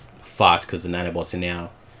 fucked, because the nanobots are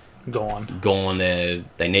now gone.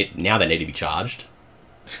 They need to be charged.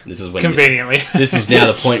 This is when conveniently. This is now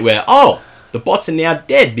the point where the bots are now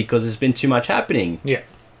dead because there's been too much happening. Yeah.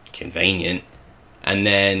 Convenient. And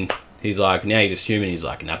then he's like, now you're just human. He's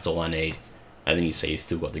like, and that's all I need. And then you see he's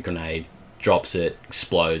still got the grenade, drops it,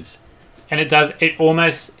 explodes. And it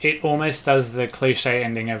almost does the cliche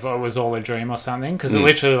ending of it was all a dream or something. Because it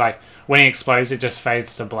literally, like, when he explodes, it just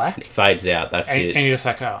fades to black. It fades out. That's it. And you're just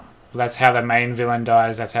like, oh, that's how the main villain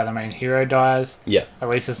dies. That's how the main hero dies. Yeah. At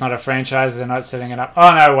least it's not a franchise. They're not setting it up.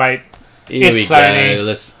 Oh no, wait. Here it's we Sony. go.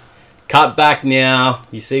 Let's cut back now.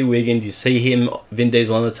 You see Wiggins. You see him, Vin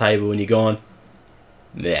Diesel on the table, and you're going,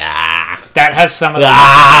 nah. That has some of the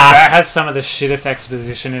shittest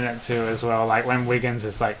exposition in it too, as well. Like when Wiggins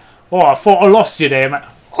is like, "Oh, I thought I lost you there, mate."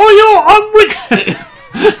 Oh, I'm Wiggins.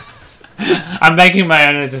 I'm making my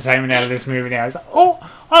own entertainment out of this movie now. It's like, "Oh,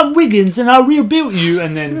 I'm Wiggins, and I rebuilt you,"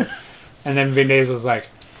 and then Vin Diesel's like,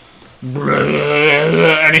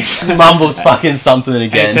 and he mumbles fucking something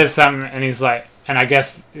again. And he says something, and he's like, and I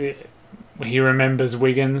guess he remembers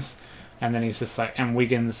Wiggins, and then he's just like, and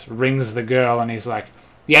Wiggins rings the girl, and he's like,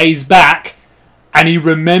 yeah, he's back, and he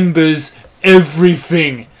remembers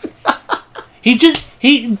everything. He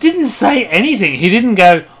didn't say anything. He didn't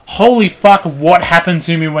go, holy fuck, what happened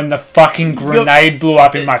to me when the fucking grenade blew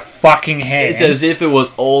up in my fucking hand? It's as if it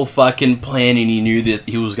was all fucking planned and he knew that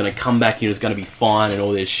he was going to come back, he was going to be fine and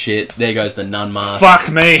all this shit. There goes the nun mask. Fuck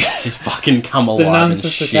me. Just fucking come alive the nuns and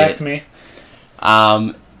just shit. attacked me.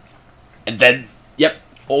 And then, yep,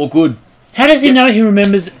 all good. How does he know he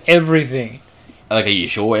remembers everything? Like, are you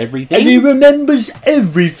sure everything? And he remembers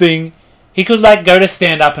everything. He could, like, go to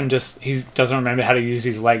stand up and just... He doesn't remember how to use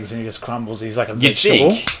his legs and he just crumbles. He's like a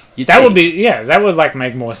vegetable. That would be... Yeah, that would, like,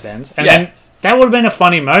 make more sense. And then that would have been a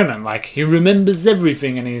funny moment. Like, he remembers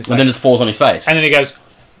everything and he's like... And then it just falls on his face. And then he goes,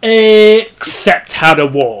 except how to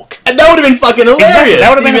walk. And that would have been fucking hilarious. Exactly. That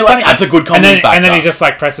would have been like, that's a good comedy factor. And then he just,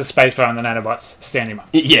 like, presses spacebar and the nanobots stand him up.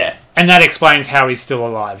 Yeah. And that explains how he's still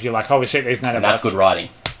alive. You're like, holy shit, these nanobots... And that's good writing.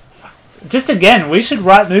 Just again, we should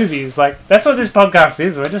write movies. Like, that's what this podcast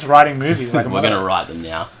is. We're just writing movies. Like, we're going to write them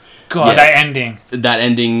now. God, that ending. That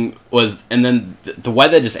ending was... And then the way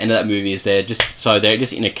they just ended that movie is they're just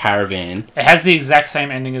in a caravan. It has the exact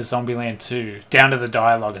same ending as Zombieland 2. Down to the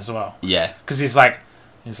dialogue as well. Yeah. Because he's like,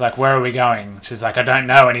 where are we going? She's like, I don't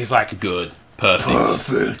know. And he's like... Good.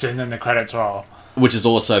 Perfect. And then the credits roll. Which is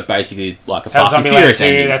also basically like a Fast and Furious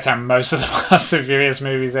ending. That's how most of the Fast and Furious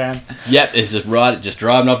movies end. Yep, it's just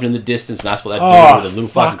driving off in the distance, and that's what they're doing with a little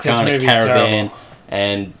fucking kind of caravan. Terrible.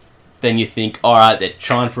 And then you think, alright, they're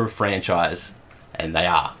trying for a franchise. And they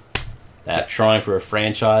are. They're trying for a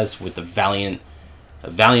franchise with a valiant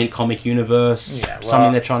comic universe. Yeah,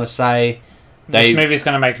 something they're trying to say. This movie's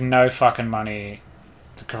going to make no fucking money.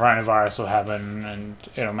 The coronavirus will happen, and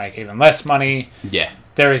it'll make even less money. Yeah.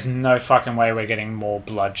 There is no fucking way we're getting more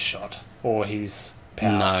Bloodshot or his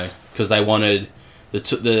powers. No, because they wanted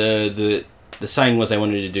the saying was they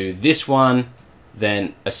wanted to do this one,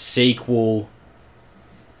 then a sequel,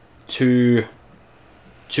 to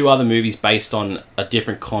two other movies based on a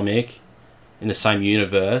different comic in the same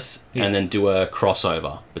universe, and then do a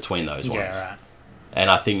crossover between those ones. Yeah, right. And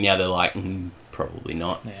I think now they're like, probably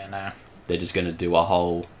not. Yeah, no. They're just going to do a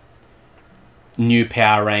whole new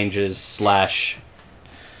Power Rangers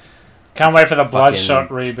 / Can't wait for the Bloodshot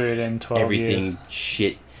reboot in 12 everything years.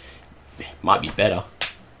 Shit. Might be better.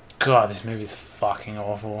 God, this movie's fucking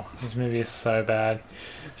awful. This movie is so bad.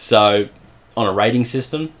 So, on a rating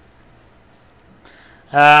system,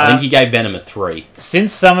 I think he gave Venom a 3.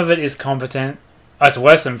 Since some of it is competent... Oh, it's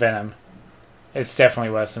worse than Venom. It's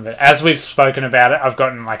definitely worse than Venom. As we've spoken about it, I've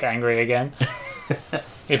gotten, like, angry again.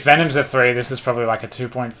 If Venom's a 3, this is probably like a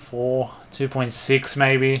 2.4, 2.6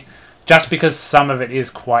 maybe. Just because some of it is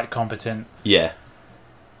quite competent. Yeah.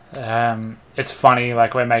 It's funny,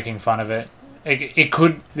 like, we're making fun of it.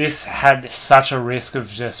 This had such a risk of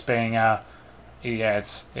just being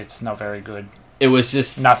it's not very good. It was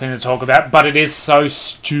just... Nothing to talk about, but it is so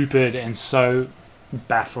stupid and so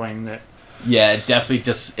baffling that... Yeah, it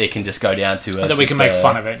definitely it can just go down to... that we can make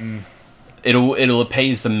fun of it and... It'll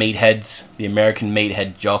appease the meatheads, the American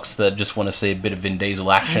meathead jocks that just want to see a bit of Vin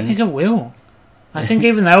Diesel action. I think it will. I think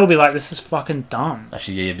even they will be like, this is fucking dumb.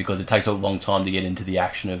 Actually, yeah, because it takes a long time to get into the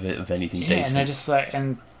action of anything decent. And they're just like...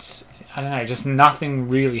 I don't know, just nothing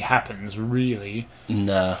really happens, really.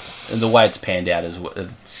 No. And the way it's panned out is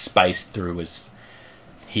spaced through is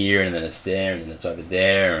here, and then it's there, and then it's over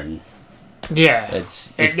there, and... Yeah. It's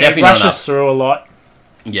definitely it rushes through a lot.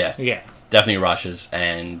 Yeah. Yeah. Definitely rushes,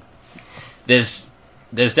 and there's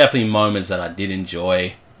definitely moments that I did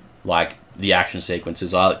enjoy, like the action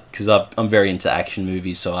sequences. Because I'm very into action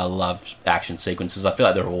movies, so I love action sequences. I feel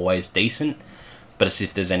like they're always decent, but it's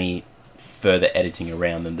if there's any further editing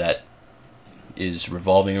around them that is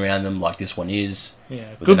revolving around them, like this one is.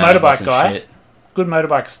 Yeah, good motorbike guy. Shit. Good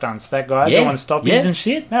motorbike stunts. That guy doing stoppies and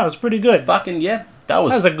shit. That was pretty good. Fucking yeah, that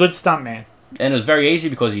was a good stunt, man. And it was very easy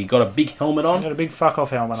because he got a big helmet on. Got a big fuck off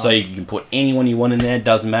helmet on. So you can put anyone you want in there.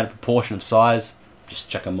 Doesn't matter proportion of size. just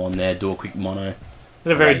chuck them on there, do a quick mono.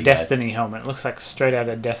 Got a very Destiny helmet. It looks like straight out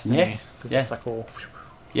of Destiny. Yeah. It's like all...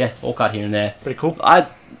 Yeah, all cut here and there. Pretty cool.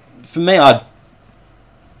 For me, I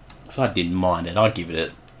didn't mind it. I'd give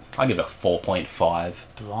it a 4.5.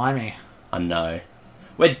 Blimey. I know.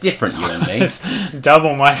 We're different, you and me.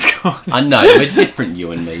 Double my score. I know, we're different,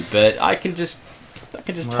 you and me, but I can just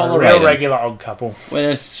tolerate it. A real regular old couple. When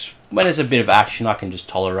it's a bit of action, I can just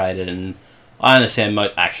tolerate it, and I understand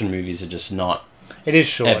most action movies are just not... It is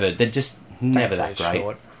short. They're just never that great.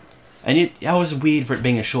 Short. And that was weird for it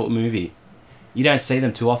being a short movie. You don't see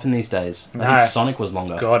them too often these days. No. I think Sonic was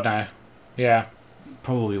longer. God, no. Yeah.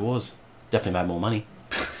 Probably was. Definitely made more money.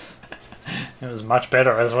 It was much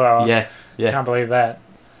better as well. Yeah. Can't believe that.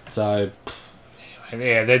 So...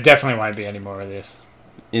 Yeah, there definitely won't be any more of this.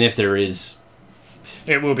 And if there is...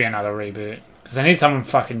 It will be another reboot. Because they need someone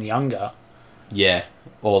fucking younger. Yeah.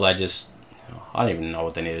 Or they just... I don't even know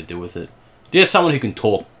what they need to do with it. Just someone who can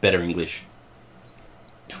talk better English.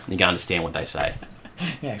 You can understand what they say.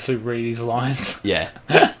 Yeah, actually read his lines. Yeah.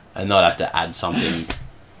 And not have to add something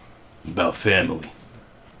about family.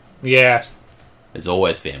 Yeah. There's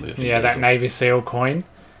always family. Yeah, that Navy SEAL coin.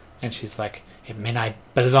 And she's like, it meant I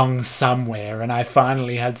belonged somewhere and I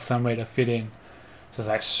finally had somewhere to fit in. So it's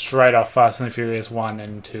like straight off Fast and the Furious 1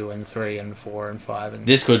 and 2 and 3 and 4 and 5. And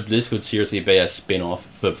This could seriously be a spin-off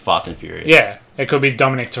for Fast and Furious. Yeah. It could be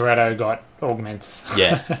Dominic Toretto got augments.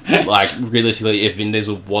 Yeah. Like, realistically, if Vin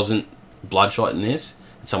Diesel wasn't Bloodshot in this,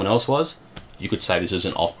 and someone else was, you could say this is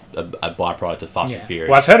a byproduct of Fast and Furious.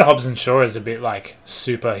 Well, I've heard Hobbs and Shaw is a bit like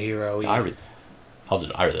superhero-y. I really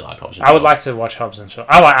like Hobbs and Shaw. I would like to watch Hobbs and Shaw.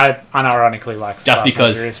 I unironically like Fast and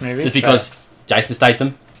Furious movies. Just because Jason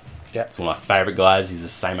Statham. Yeah, it's one of my favourite guys. He's the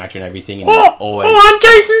same actor and everything. And I'm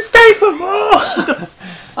Jason Statham. Oh.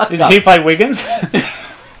 Did he play Wiggins?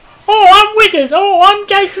 I'm Wiggins. I'm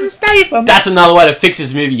Jason Statham. That's another way to fix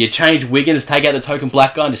this movie. You change Wiggins, take out the token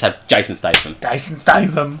black guy, and just have Jason Statham. Jason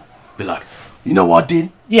Statham. Be like, you know what I did?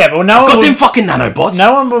 Yeah, but no one got them fucking nanobots.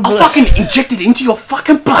 No one will. I fucking injected into your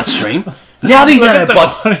fucking bloodstream. Now these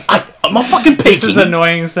nanobots. Am I fucking peeking? This is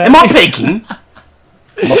annoying. Am I peeking?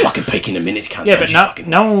 I'm fucking peeking in a minute. Yeah, but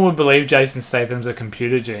no one would believe Jason Statham's a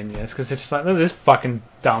computer genius because it's just like, look, this fucking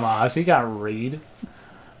dumbass. He can't read.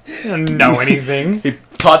 He doesn't know anything. He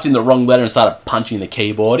typed in the wrong letter and started punching the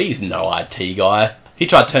keyboard. He's no IT guy. He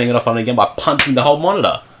tried turning it off on again by punching the whole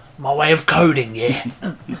monitor. My way of coding, yeah.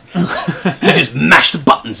 You just mash the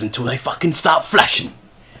buttons until they fucking start flashing.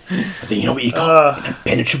 And then you know what you got? An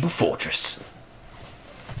impenetrable fortress.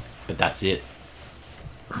 But that's it.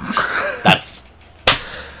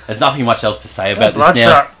 There's nothing much else to say about this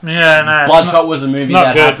now. Yeah, no. Bloodshot was a movie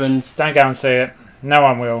that happened. Don't go and see it. No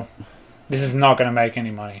one will. This is not going to make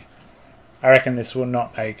any money. I reckon this will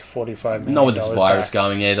not make $45 million. Not with this virus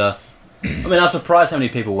going either. I mean, I was surprised how many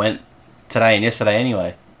people went today and yesterday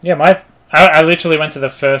anyway. Yeah, I literally went to the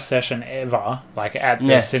first session ever, like at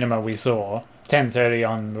the cinema we saw, 10:30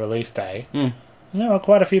 on release day. And there were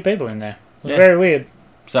quite a few people in there. It was very weird.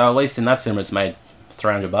 So at least in that cinema it's made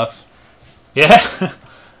 $300. Yeah,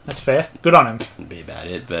 that's fair. Good on him. That'd be about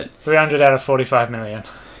it, but 300 out of 45 million.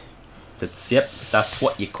 That's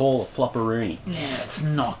what you call a flopperoonie. Yeah, it's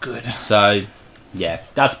not good. So, yeah,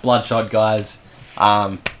 that's Bloodshot, guys.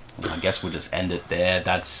 I guess we'll just end it there.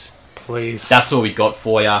 That's all we got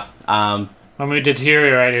for you. When we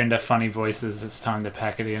deteriorate into funny voices, it's time to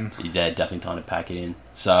pack it in. Yeah, definitely time to pack it in.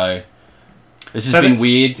 So, this has been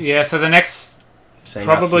weird. Yeah, so the next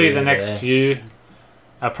few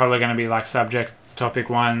are probably going to be like subject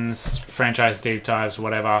topic ones, franchise deep dives,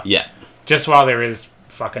 whatever. Yeah. Just while there is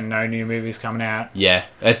fucking no new movies coming out. Yeah,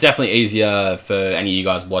 it's definitely easier for any of you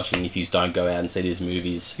guys watching if you don't go out and see these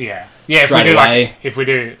movies. Yeah, if we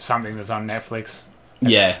do something that's on Netflix.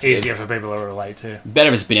 It's easier for people to relate to. Better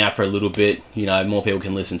if it's been out for a little bit. You know, more people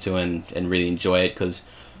can listen to and really enjoy it. Because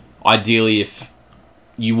ideally, if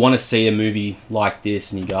you want to see a movie like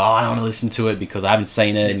this and you go, I don't want to listen to it because I haven't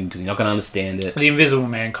seen it and because you're not going to understand it. The Invisible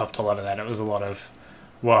Man copped a lot of that. It was a lot of,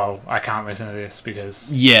 well, I can't listen to this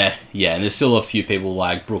because... Yeah, and there's still a few people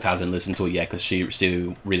like Brooke hasn't listened to it yet because she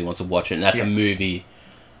still really wants to watch it. And that's a movie,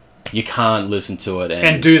 you can't listen to it.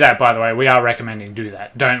 And do that, by the way. We are recommending do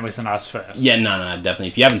that. Don't listen to us first. Yeah, no, definitely.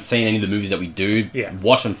 If you haven't seen any of the movies that we do,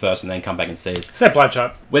 watch them first and then come back and see us. Except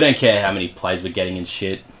Bloodshot. We don't care how many plays we're getting and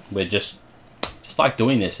shit. We're just like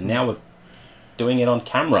doing this, and now we're doing it on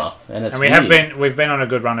camera. And we've been on a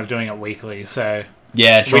good run of doing it weekly, so...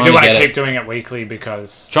 Yeah, we do want to keep doing it weekly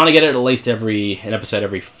because... Trying to get it at least an episode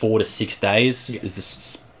every 4 to 6 days is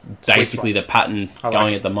this basically the pattern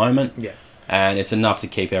going at the moment. Yeah. And it's enough to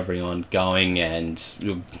keep everyone going, and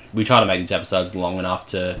we try to make these episodes long enough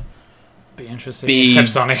to Be interesting. Except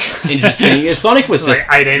Sonic. Interesting. Sonic was just...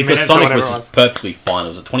 like 18 because minutes Sonic or was just perfectly fine. It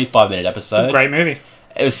was a 25-minute episode. It's a great movie.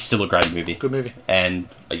 It was still a great movie. Good movie. And,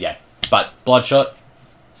 yeah. But Bloodshot...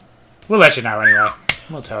 We'll let you know anyway.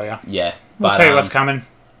 We'll tell you. Yeah. We'll tell you what's coming.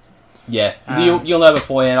 Yeah. You'll know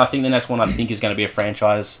beforehand. I think the next one is going to be a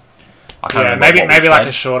franchise. I can't remember maybe like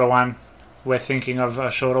a shorter one. We're thinking of a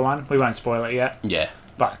shorter one. We won't spoil it yet. Yeah.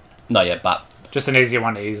 But... No, yeah, but... Just an easier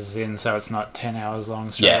one to ease us in, so it's not 10 hours long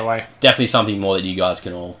straight away. Definitely something more that you guys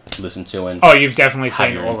can all listen to. And you've definitely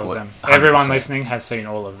seen all of them. 100%. Everyone listening has seen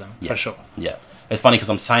all of them, for sure. Yeah. It's funny because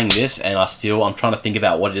I'm saying this and I'm trying to think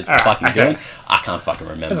about what it is we're fucking doing. I can't fucking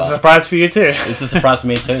remember. It's a surprise for you too. It's a surprise for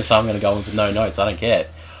me too, so I'm going to go in with no notes. I don't care.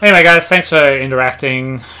 Anyway, guys, thanks for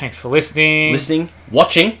interacting. Thanks for listening.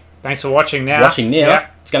 Watching. Thanks for watching now. Yeah.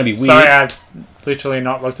 It's going to be weird. Sorry, I literally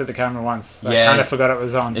not looked at the camera once. I kind of forgot it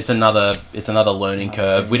was on. It's another learning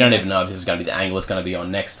curve. We don't even know if this is going to be the angle it's going to be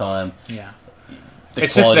on next time. Yeah.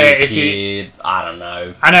 It's just there if you... I don't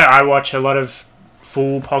know. I know I watch a lot of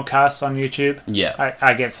full podcasts on YouTube. Yeah.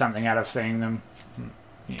 I get something out of seeing them.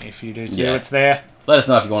 If you do too, it's there. Let us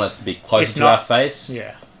know if you want us to be closer to our face.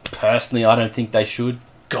 Yeah. Personally, I don't think they should.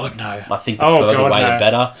 God, no. I think the further away, the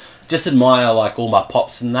better. Just admire like all my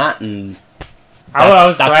pops and that, and I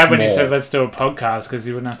was glad when you said let's do a podcast because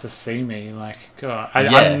you wouldn't have to see me. Like, God,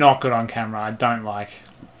 I'm not good on camera. I don't like.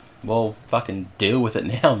 Well, fucking deal with it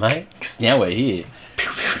now, mate. Because now we're here.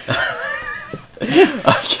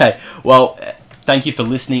 Okay. Well, thank you for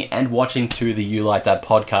listening and watching to the You Like That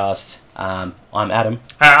podcast. I'm Adam.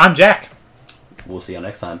 I'm Jack. We'll see you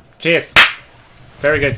next time. Cheers. Very good.